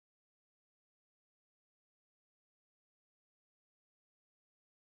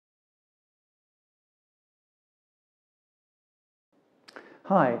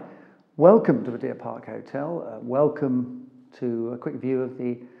Hi, welcome to the Deer Park Hotel. Welcome to a quick view of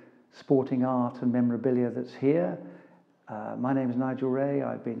the sporting art and memorabilia that's here. My name is Nigel Wray.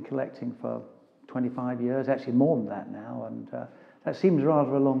 I've been collecting for 25 years, actually more than that now, and that seems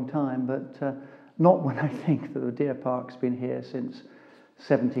rather a long time, but not when I think that the Deer Park's been here since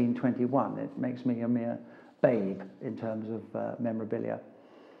 1721. It makes me a mere babe in terms of memorabilia.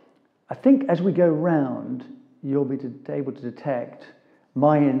 I think as we go round, you'll be able to detect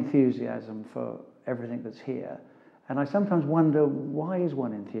my enthusiasm for everything that's here. And I sometimes wonder, why is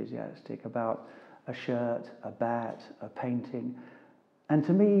one enthusiastic about a shirt, a bat, a painting? And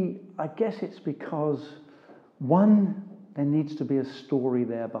to me, I guess it's because, one, there needs to be a story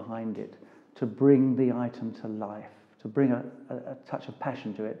there behind it to bring the item to life, to bring a touch of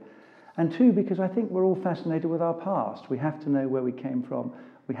passion to it. And two, because I think we're all fascinated with our past. We have to know where we came from.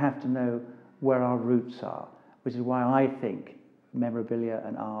 We have to know where our roots are, which is why I think memorabilia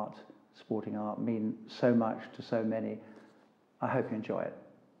and art, sporting art, mean so much to so many. I hope you enjoy it.